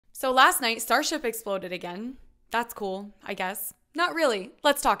So last night, Starship exploded again. That's cool, I guess. Not really.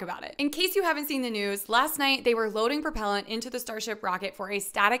 Let's talk about it. In case you haven't seen the news, last night they were loading propellant into the Starship rocket for a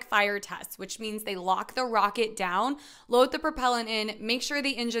static fire test, which means they lock the rocket down, load the propellant in, make sure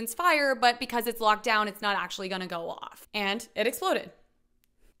the engines fire, but because it's locked down, it's not actually gonna go off. And it exploded.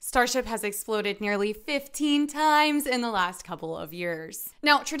 Starship has exploded nearly 15 times in the last couple of years.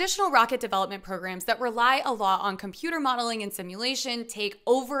 Now, traditional rocket development programs that rely a lot on computer modeling and simulation take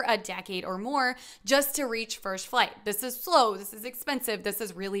over a decade or more just to reach first flight. This is slow, this is expensive, this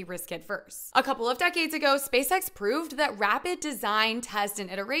is really risk-adverse. A couple of decades ago, SpaceX proved that rapid design, test, and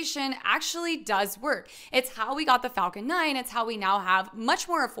iteration actually does work. It's how we got the Falcon 9, it's how we now have much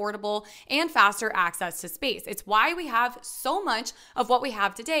more affordable and faster access to space. It's why we have so much of what we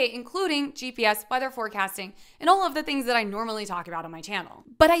have today, including GPS, weather forecasting, and all of the things that I normally talk about on my channel.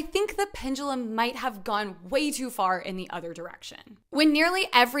 But I think the pendulum might have gone way too far in the other direction. When nearly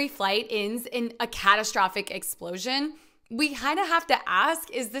every flight ends in a catastrophic explosion, we kind of have to ask,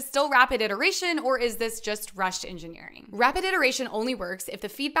 is this still rapid iteration or is this just rushed engineering? Rapid iteration only works if the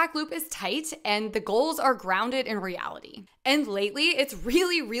feedback loop is tight and the goals are grounded in reality. And lately, it's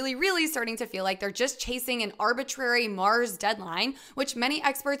really starting to feel like they're just chasing an arbitrary Mars deadline, which many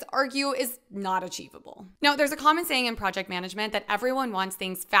experts argue is not achievable. Now, there's a common saying in project management that everyone wants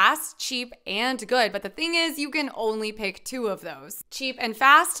things fast, cheap, and good, but the thing is, you can only pick two of those. Cheap and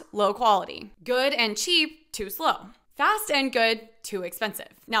fast, low quality. Good and cheap, too slow. Fast and good, too expensive.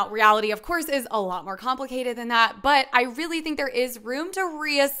 Now, reality, of course, is a lot more complicated than that, but I really think there is room to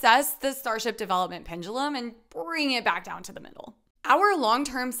reassess the Starship development pendulum and bring it back down to the middle. Our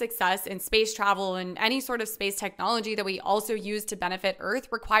long-term success in space travel and any sort of space technology that we also use to benefit Earth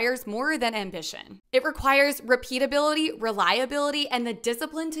requires more than ambition. It requires repeatability, reliability, and the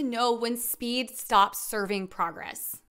discipline to know when speed stops serving progress.